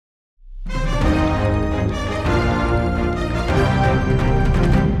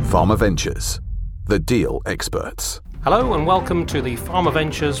Pharma Ventures, the deal experts. Hello and welcome to the Pharma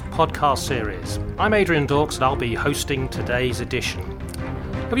Ventures podcast series. I'm Adrian Dawkes and I'll be hosting today's edition.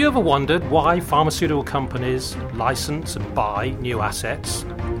 Have you ever wondered why pharmaceutical companies license and buy new assets?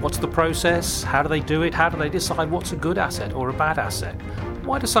 What's the process? How do they do it? How do they decide what's a good asset or a bad asset?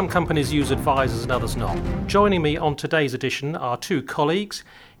 Why do some companies use advisors and others not? Joining me on today's edition are two colleagues,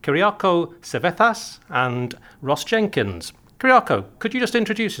 Kyriako Tsevetas and Ross Jenkins. Kyriako, could you just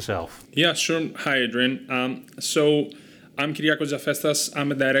introduce yourself? Yeah, sure. Hi, Adrian. So I'm Kyriako Tsevetas.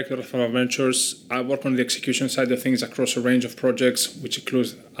 I'm a director of Pharma Ventures. I work on the execution side of things across a range of projects, which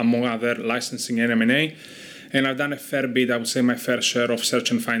includes, among other, licensing and M&A. And I've done a fair bit, I would say my fair share of search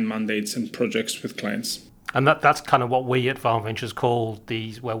and find mandates and projects with clients. And that's kind of what we at Pharma Ventures call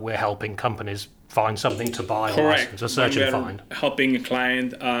where we're helping companies find something to buy or license, or search and find. Helping a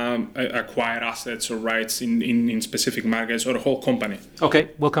client acquire assets or rights in specific markets or a whole company. Okay,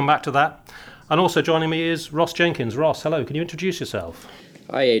 we'll come back to that. And also joining me is Ross Jenkins. Ross, hello, can you introduce yourself?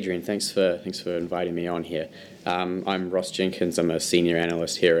 Hi, Adrian. Thanks for inviting me on here. I'm Ross Jenkins. I'm a senior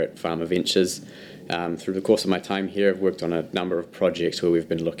analyst here at Pharma Ventures. Through the course of my time here, I've worked on a number of projects where we've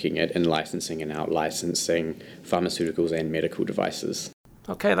been looking at in-licensing and out-licensing pharmaceuticals and medical devices.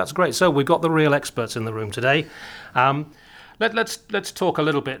 Okay, that's great. So we've got the real experts in the room today. Let's talk a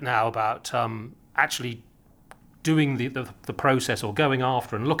little bit now about actually doing the process or going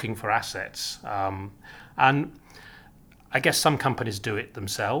after and looking for assets. And I guess some companies do it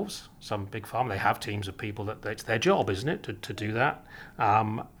themselves. Some big pharma, they have teams of people that it's their job, isn't it, to do that.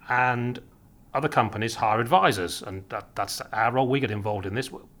 And other companies hire advisors, and that's our role. We get involved in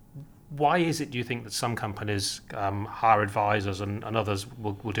this. Why is it, do you think, that some companies hire advisors and others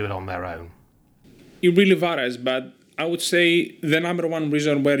will do it on their own? It really varies, but I would say the number one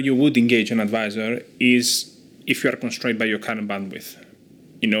reason where you would engage an advisor is if you are constrained by your current bandwidth.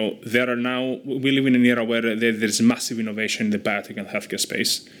 We live in an era where there's massive innovation in the biotech and healthcare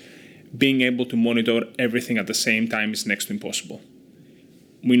space. Being able to monitor everything at the same time is next to impossible.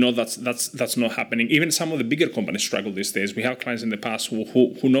 We know that's not happening. Even some of the bigger companies struggle these days. We have clients in the past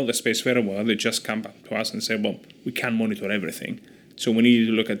who know the space very well. They just come back to us and say, well, we can't monitor everything. So we need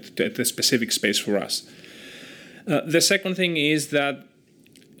to look at the specific space for us. The second thing is that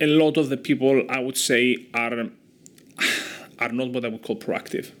a lot of the people, I would say, are not what I would call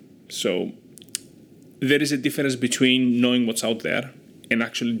proactive. So there is a difference between knowing what's out there and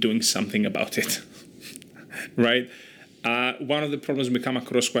actually doing something about it, right? One of the problems we come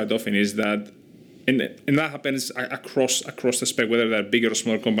across quite often is that, and that happens across the spec, whether they're bigger or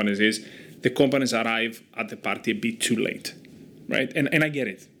smaller companies, is the companies arrive at the party a bit too late, right? And I get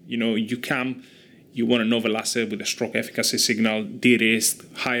it. You want a novel asset with a strong efficacy signal,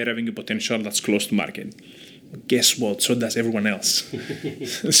 de-risk, high revenue potential that's close to market. Guess what? So does everyone else.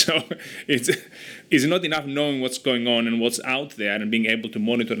 So it's not enough knowing what's going on and what's out there and being able to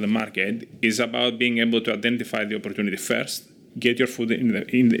monitor the market. It's about being able to identify the opportunity first, get your foot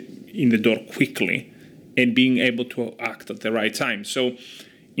in the door quickly, and being able to act at the right time. So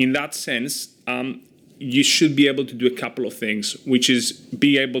in that sense, you should be able to do a couple of things, which is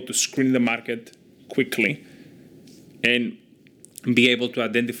be able to screen the market quickly and be able to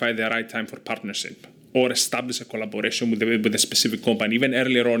identify the right time for partnership, or establish a collaboration with a specific company, even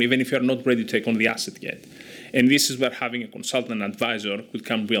earlier on, even if you're not ready to take on the asset yet. And this is where having a consultant advisor could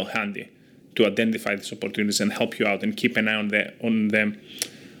come real handy to identify these opportunities and help you out and keep an eye on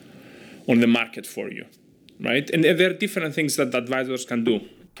the market for you, right? And there are different things that advisors can do.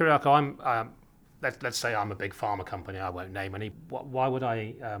 Kyriako, let's say I'm a big pharma company, I won't name any. Why would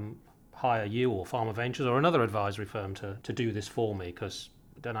I hire you or Pharma Ventures or another advisory firm to do this for me? Because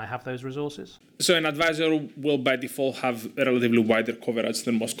don't I have those resources? So an advisor will by default have a relatively wider coverage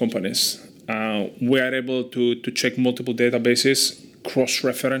than most companies. We are able to check multiple databases,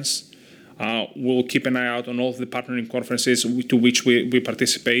 cross-reference. We'll keep an eye out on all of the partnering conferences to which we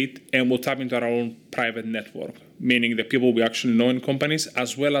participate, and we'll tap into our own private network, meaning the people we actually know in companies,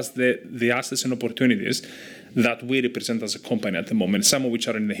 as well as the assets and opportunities that we represent as a company at the moment, some of which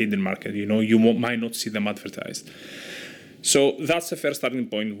are in the hidden market. You might not see them advertised. So that's the first starting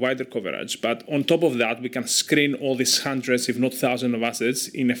point, wider coverage. But on top of that, we can screen all these hundreds, if not thousands of assets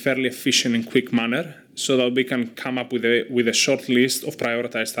in a fairly efficient and quick manner so that we can come up with a short list of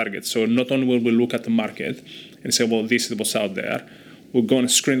prioritized targets. So not only will we look at the market and say, well, this is what's out there, we're going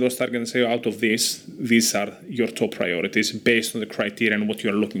to screen those targets and say, out of this, these are your top priorities based on the criteria and what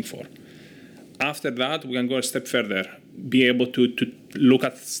you're looking for. After that, we can go a step further, be able to look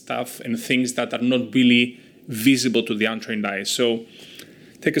at stuff and things that are not really visible to the untrained eye. So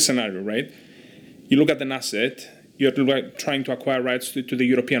take a scenario, right? You look at an asset, you're trying to acquire rights to the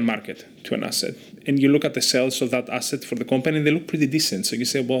European market to an asset. And you look at the sales of that asset for the company, and they look pretty decent. So you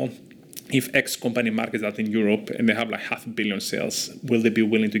say, well, if X company markets that in Europe and they have like 500 million sales, will they be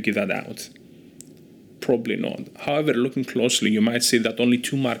willing to give that out? Probably not. However, looking closely, you might see that only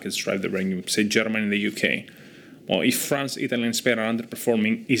 2 markets drive the revenue, say Germany and the UK. Well, if France, Italy, and Spain are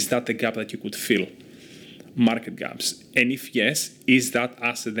underperforming, is that the gap that you could fill? Market gaps. And if yes, is that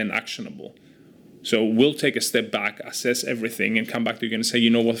asset then actionable? So we'll take a step back, assess everything, and come back to you and say, you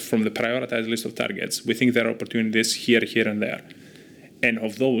know what, from the prioritized list of targets, we think there are opportunities here, here, and there. And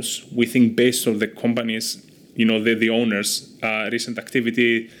of those, we think based on the companies, the owners' recent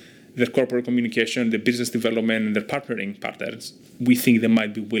activity, their corporate communication, the business development, and their partnering partners, we think they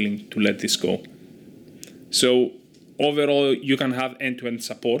might be willing to let this go. So overall, you can have end-to-end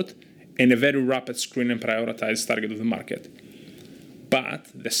support and a very rapid screen and prioritize target of the market. But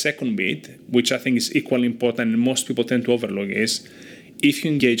the second bit, which I think is equally important and most people tend to overlook, is if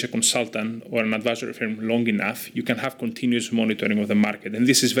you engage a consultant or an advisory firm long enough, you can have continuous monitoring of the market. And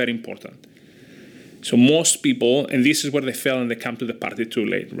this is very important. So most people, and this is where they fail and they come to the party too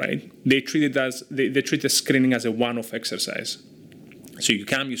late, right? They treat the screening as a one-off exercise. So you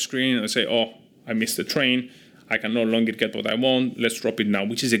come, you screen, and say, oh, I missed the train. I can no longer get what I want. Let's drop it now,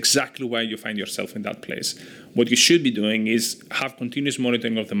 which is exactly why you find yourself in that place. What you should be doing is have continuous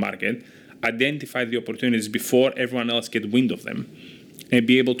monitoring of the market, identify the opportunities before everyone else gets wind of them, and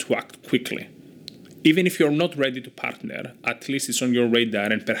be able to act quickly. Even if you're not ready to partner, at least it's on your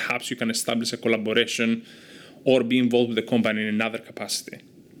radar, and perhaps you can establish a collaboration or be involved with the company in another capacity.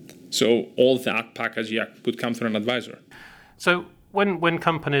 So all that package could come through an advisor. So when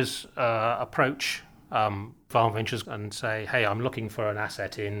companies approach Pharma Ventures and say, hey, I'm looking for an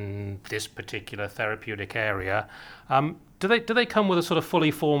asset in this particular therapeutic area, do they come with a sort of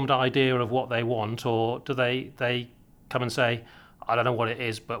fully formed idea of what they want, or do they come and say, I don't know what it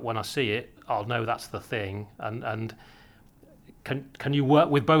is, but when I see it, I'll know that's the thing? And can you work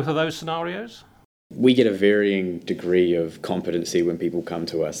with both of those scenarios? We get a varying degree of competency when people come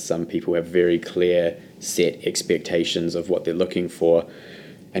to us. Some people have very clear set expectations of what they're looking for,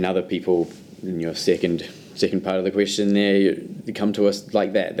 and other people, in your second part of the question there, they come to us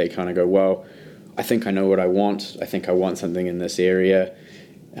like that. They kind of go, well, I think I know what I want. I think I want something in this area,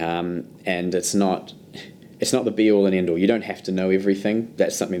 and it's not the be-all and end-all. You don't have to know everything.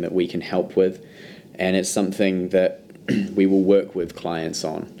 That's something that we can help with, and it's something that we will work with clients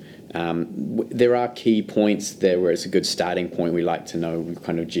on. There are key points there where it's a good starting point. We like to know what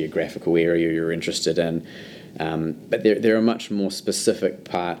kind of geographical area you're interested in, but there are much more specific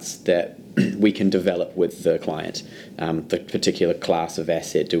parts that we can develop with the client. The particular class of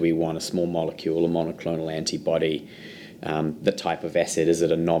asset, do we want a small molecule, a monoclonal antibody? The type of asset, is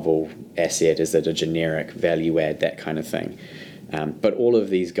it a novel asset, is it a generic value add, that kind of thing. But all of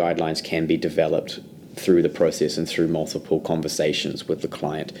these guidelines can be developed through the process and through multiple conversations with the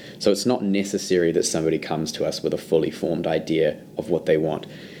client. So it's not necessary that somebody comes to us with a fully formed idea of what they want.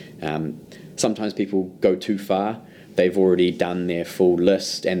 Sometimes people go too far. They've already done their full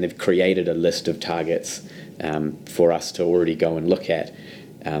list and they've created a list of targets for us to already go and look at.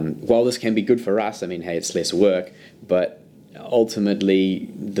 While this can be good for us, hey, it's less work, but ultimately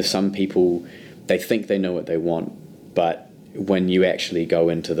some people, they think they know what they want, but when you actually go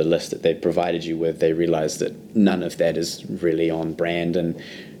into the list that they've provided you with, they realize that none of that is really on brand, and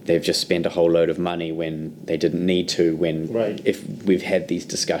they've just spent a whole load of money when they didn't need to. If we've had these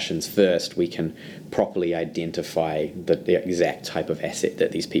discussions first, we can properly identify the exact type of asset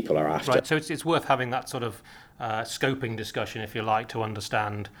that these people are after. Right, so it's worth having that sort of scoping discussion, if you like, to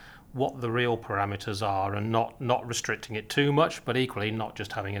understand what the real parameters are, and not restricting it too much, but equally not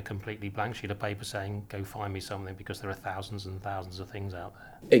just having a completely blank sheet of paper saying, go find me something, because there are thousands and thousands of things out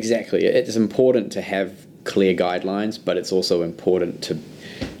there. Exactly. It's important to have clear guidelines, but it's also important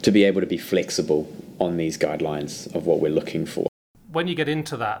to be able to be flexible on these guidelines of what we're looking for. When you get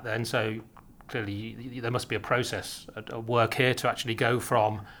into that then, so clearly there must be a process at work here to actually go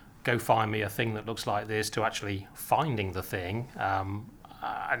from go find me a thing that looks like this to actually finding the thing.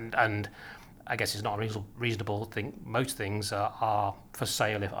 And I guess it's not reasonable to think most things are for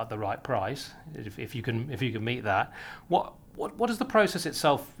sale at the right price. If you can meet that, what does the process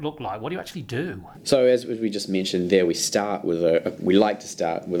itself look like? What do you actually do? So as we just mentioned there, we like to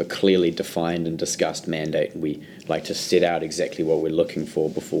start with a clearly defined and discussed mandate. We like to set out exactly what we're looking for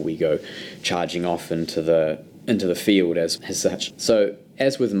before we go charging off into the field as such. So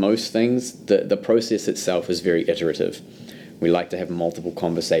as with most things, the process itself is very iterative. We like to have multiple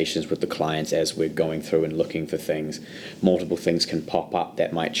conversations with the clients as we're going through and looking for things. Multiple things can pop up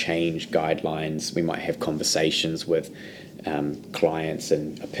that might change guidelines. We might have conversations with clients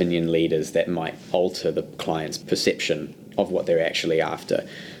and opinion leaders that might alter the client's perception of what they're actually after.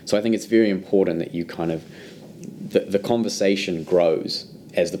 So I think it's very important that you kind of, the conversation grows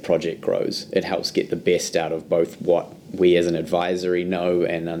as the project grows. It helps get the best out of both what we as an advisory know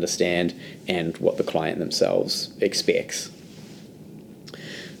and understand and what the client themselves expects.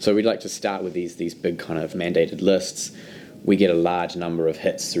 So we'd like to start with these big kind of mandated lists. We get a large number of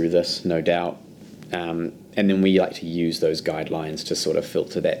hits through this, no doubt. And then we like to use those guidelines to sort of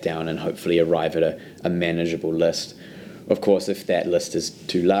filter that down and hopefully arrive at a manageable list. Of course, if that list is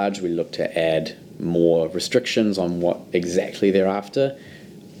too large, we look to add more restrictions on what exactly they're after.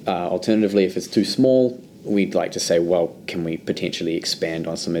 Alternatively, if it's too small, we'd like to say, well, can we potentially expand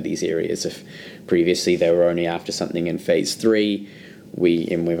on some of these areas? If previously they were only after something in phase 3,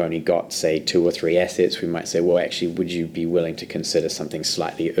 we've only got, say, 2 or 3 assets, we might say, well, actually, would you be willing to consider something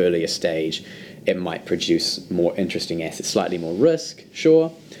slightly earlier stage? It might produce more interesting assets, slightly more risk,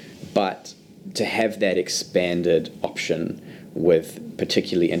 sure, but to have that expanded option with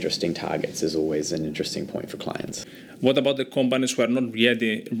particularly interesting targets is always an interesting point for clients. What about the companies who are not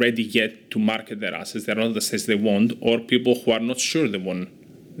ready yet to market their assets? They're not at the stage they want, or people who are not sure they want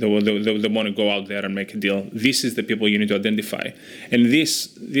to go out there and make a deal. This is the people you need to identify. And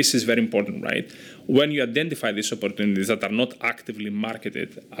this is very important, right? When you identify these opportunities that are not actively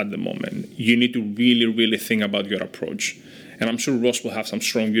marketed at the moment, you need to really, really think about your approach. And I'm sure Ross will have some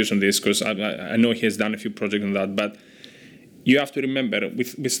strong views on this because I know he has done a few projects on that. But you have to remember,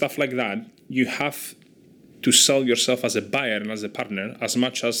 with stuff like that, you have to sell yourself as a buyer and as a partner as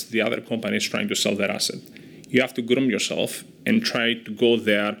much as the other company is trying to sell their asset. You have to groom yourself and try to go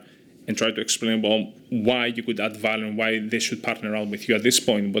there and try to explain, well, why you could add value and why they should partner out with you at this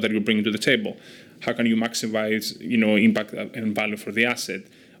point. What are you bringing to the table? How can you maximize, impact and value for the asset?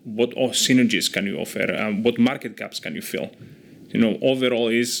 What synergies can you offer? What market gaps can you fill? Overall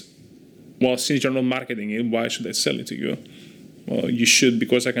is, well, since you're not marketing it, why should I sell it to you? Well, you should,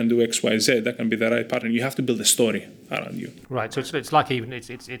 because I can do X, Y, Z. That can be the right partner. You have to build a story around you. Right. So it's like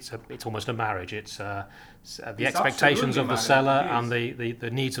it's almost a marriage. It's the expectations of the seller and the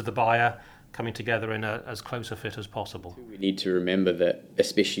needs of the buyer coming together in as close a fit as possible. We need to remember that,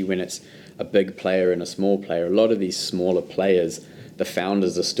 especially when it's a big player and a small player, a lot of these smaller players, the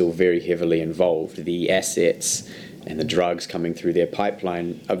founders are still very heavily involved. The assets and the drugs coming through their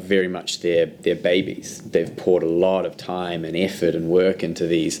pipeline are very much their babies. They've poured a lot of time and effort and work into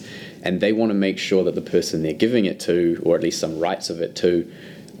these, and they want to make sure that the person they're giving it to, or at least some rights of it to,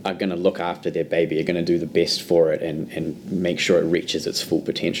 are going to look after their baby, are going to do the best for it and make sure it reaches its full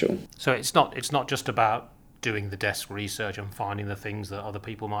potential. So it's not just about doing the desk research and finding the things that other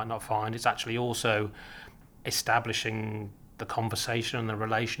people might not find. It's actually also establishing the conversation and the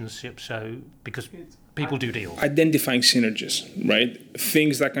relationship, so because people do deals. Identifying synergies, right?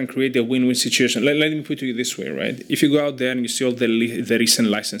 Things that can create a win-win situation. Let me put it this way, right? If you go out there and you see all the recent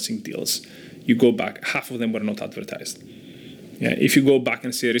licensing deals, you go back, half of them were not advertised. Yeah, if you go back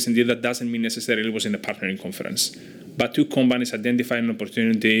and see a recent deal, that doesn't mean necessarily it was in the partnering conference. But 2 companies identified an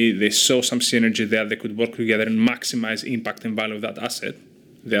opportunity, they saw some synergy there, they could work together and maximize impact and value of that asset.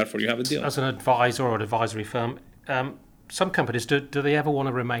 Therefore, you have a deal. As an advisor or an advisory firm, some companies, do they ever want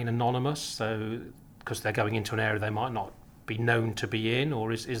to remain anonymous? So, because they're going into an area they might not be known to be in,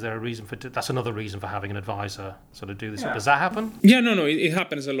 or is there a reason for that's another reason for having an advisor sort of do this? Yeah. Does that happen? Yeah, no, it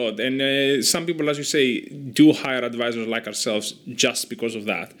happens a lot. And some people, as you say, do hire advisors like ourselves just because of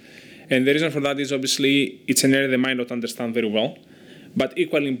that. And the reason for that is obviously it's an area they might not understand very well. But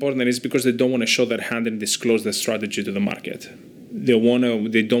equally important is because they don't want to show their hand and disclose their strategy to the market. They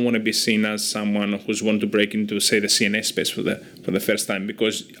don't want to be seen as someone who's want to break into, say, the CNA space for the first time,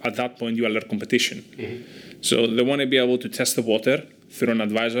 because at that point you alert competition. Mm-hmm. So they want to be able to test the water through an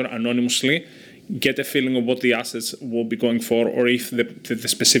advisor anonymously, get a feeling of what the assets will be going for, or if the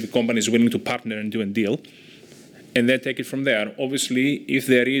specific company is willing to partner and do a deal, and then take it from there. Obviously, if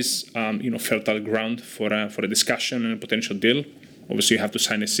there is fertile ground for a discussion and a potential deal, obviously you have to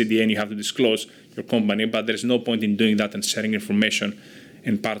sign a CDA and you have to disclose your company, but there's no point in doing that and sharing information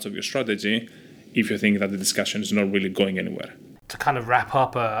and parts of your strategy if you think that the discussion is not really going anywhere. To kind of wrap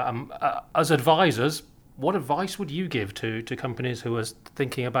up, as advisors, what advice would you give to companies who are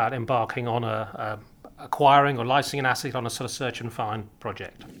thinking about embarking on acquiring or licensing an asset on a sort of search and find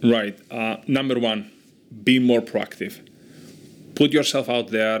project? Right. Number 1, be more proactive. Put yourself out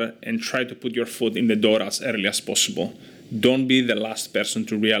there and try to put your foot in the door as early as possible. Don't be the last person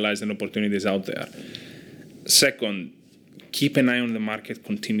to realize an opportunity is out there. Second, keep an eye on the market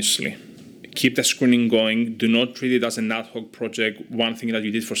continuously. Keep the screening going. Do not treat it as an ad hoc project, one thing that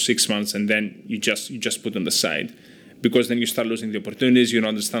you did for 6 months and then you just put on the side. Because then you start losing the opportunities, you don't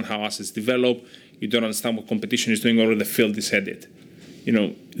understand how assets develop, you don't understand what competition is doing or where the field is headed.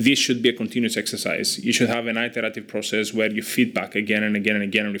 This should be a continuous exercise. You should have an iterative process where you feedback again and again and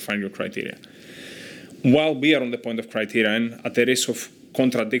again and refine your criteria. While we are on the point of criteria, and at the risk of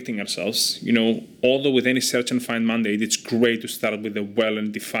contradicting ourselves, although with any search and find mandate, it's great to start with a well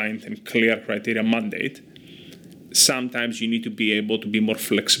and defined and clear criteria mandate. Sometimes you need to be able to be more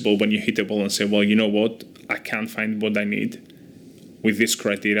flexible when you hit a wall and say, well, you know what, I can't find what I need with this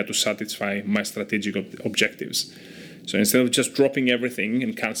criteria to satisfy my strategic objectives. So instead of just dropping everything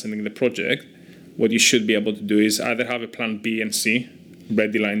and canceling the project, what you should be able to do is either have a plan B and C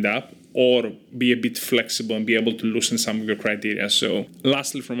ready lined up, or be a bit flexible and be able to loosen some of your criteria. So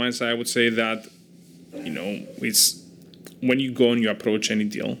lastly, from my side, I would say that, it's when you go and you approach any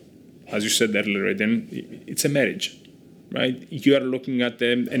deal, as you said earlier, then it's a marriage, right? You are looking at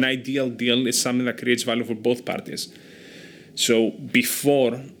an ideal deal is something that creates value for both parties. So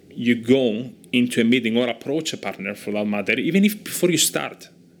before you go into a meeting or approach a partner for that matter, even if before you start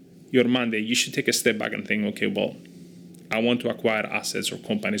your mandate, you should take a step back and think, okay, well, I want to acquire assets or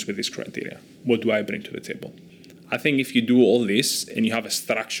companies with this criteria. What do I bring to the table? I think if you do all this and you have a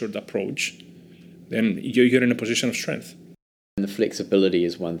structured approach, then you're in a position of strength. And the flexibility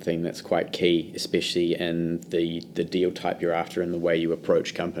is one thing that's quite key, especially in the deal type you're after and the way you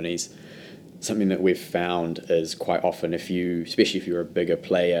approach companies. Something that we've found is quite often especially if you're a bigger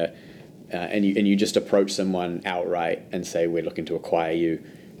player and you just approach someone outright and say, we're looking to acquire you,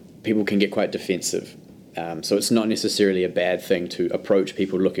 people can get quite defensive. So it's not necessarily a bad thing to approach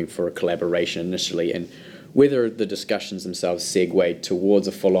people looking for a collaboration initially, and whether the discussions themselves segue towards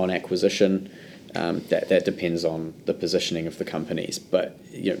a full-on acquisition, that depends on the positioning of the companies. But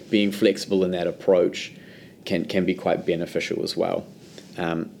being flexible in that approach can be quite beneficial as well.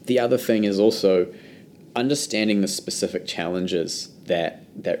 The other thing is also understanding the specific challenges that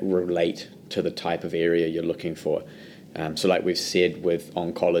relate to the type of area you're looking for. So like we've said with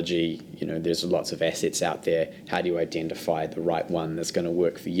oncology, there's lots of assets out there. How do you identify the right one that's going to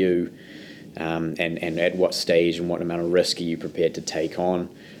work for you? And at what stage and what amount of risk are you prepared to take on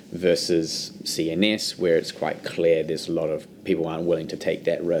versus CNS, where it's quite clear there's a lot of people aren't willing to take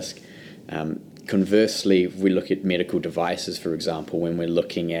that risk. Conversely, if we look at medical devices, for example, when we're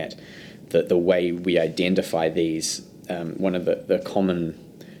looking at the way we identify these, one of the common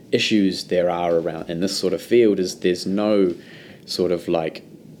issues there are around in this sort of field is there's no sort of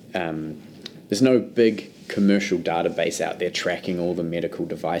there's no big commercial database out there tracking all the medical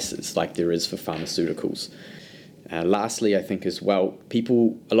devices like there is for pharmaceuticals. Lastly, I think as well,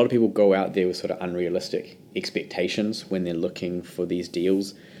 a lot of people go out there with sort of unrealistic expectations when they're looking for these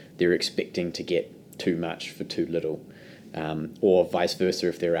deals. They're expecting to get too much for too little. Or vice versa,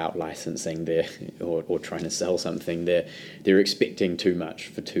 if they're out licensing or trying to sell something, they're expecting too much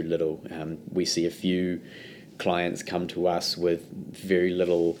for too little. We see a few clients come to us with very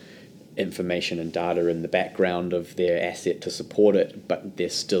little information and data in the background of their asset to support it, but they're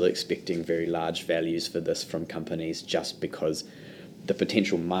still expecting very large values for this from companies just because the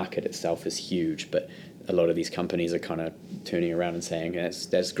potential market itself is huge. But a lot of these companies are kind of turning around and saying,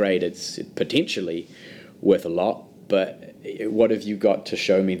 that's great, it's potentially worth a lot, but what have you got to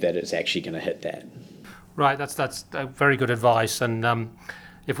show me that it's actually going to hit that? Right, that's very good advice. And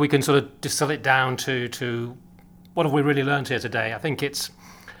if we can sort of distill it down to what have we really learned here today, I think it's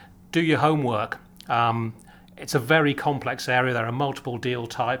do your homework. It's a very complex area. There are multiple deal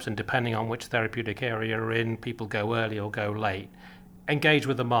types, and depending on which therapeutic area you're in, people go early or go late. Engage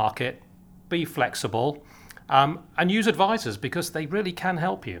with the market, be flexible, and use advisors because they really can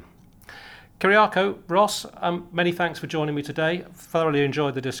help you. Kyriako, Ross, many thanks for joining me today. Thoroughly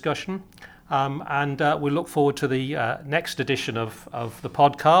enjoyed the discussion. And we look forward to the next edition of the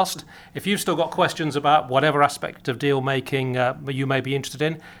podcast. If you've still got questions about whatever aspect of deal making you may be interested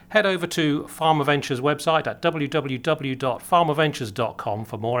in, head over to PharmaVentures website at www.pharmaventures.com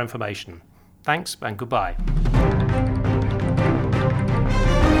for more information. Thanks and goodbye.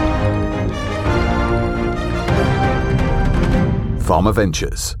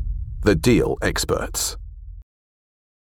 PharmaVentures, the deal experts.